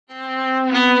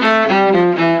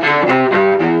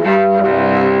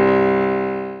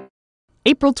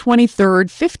April 23,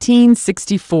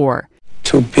 1564.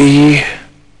 To be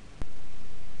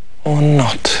or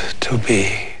not to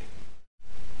be?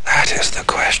 That is the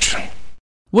question.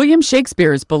 William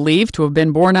Shakespeare is believed to have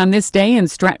been born on this day in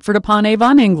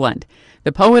Stratford-upon-Avon, England.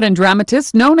 The poet and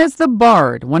dramatist known as the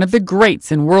Bard, one of the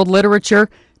greats in world literature,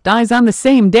 dies on the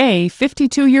same day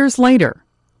 52 years later.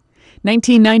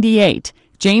 1998,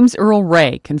 James Earl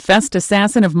Ray, confessed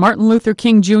assassin of Martin Luther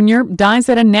King Jr., dies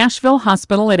at a Nashville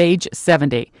hospital at age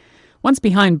 70. Once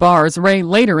behind bars, Ray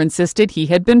later insisted he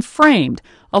had been framed,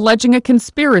 alleging a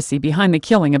conspiracy behind the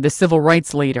killing of the civil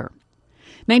rights leader.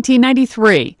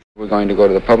 1993. We're going to go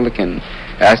to the public and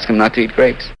ask him not to eat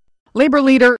grapes. Labor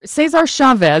leader Cesar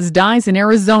Chavez dies in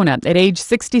Arizona at age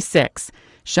 66.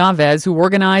 Chavez, who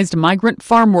organized migrant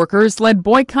farm workers, led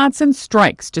boycotts and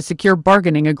strikes to secure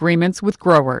bargaining agreements with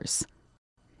growers.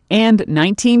 And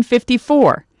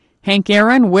 1954. Hank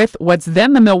Aaron, with what's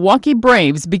then the Milwaukee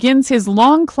Braves, begins his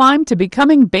long climb to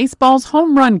becoming baseball's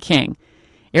home run king.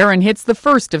 Aaron hits the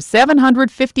first of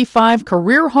 755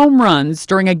 career home runs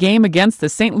during a game against the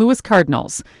St. Louis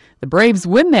Cardinals. The Braves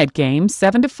win that game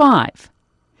 7-5.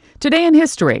 Today in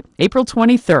history, April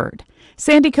 23rd.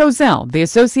 Sandy Kozel, The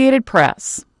Associated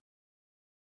Press.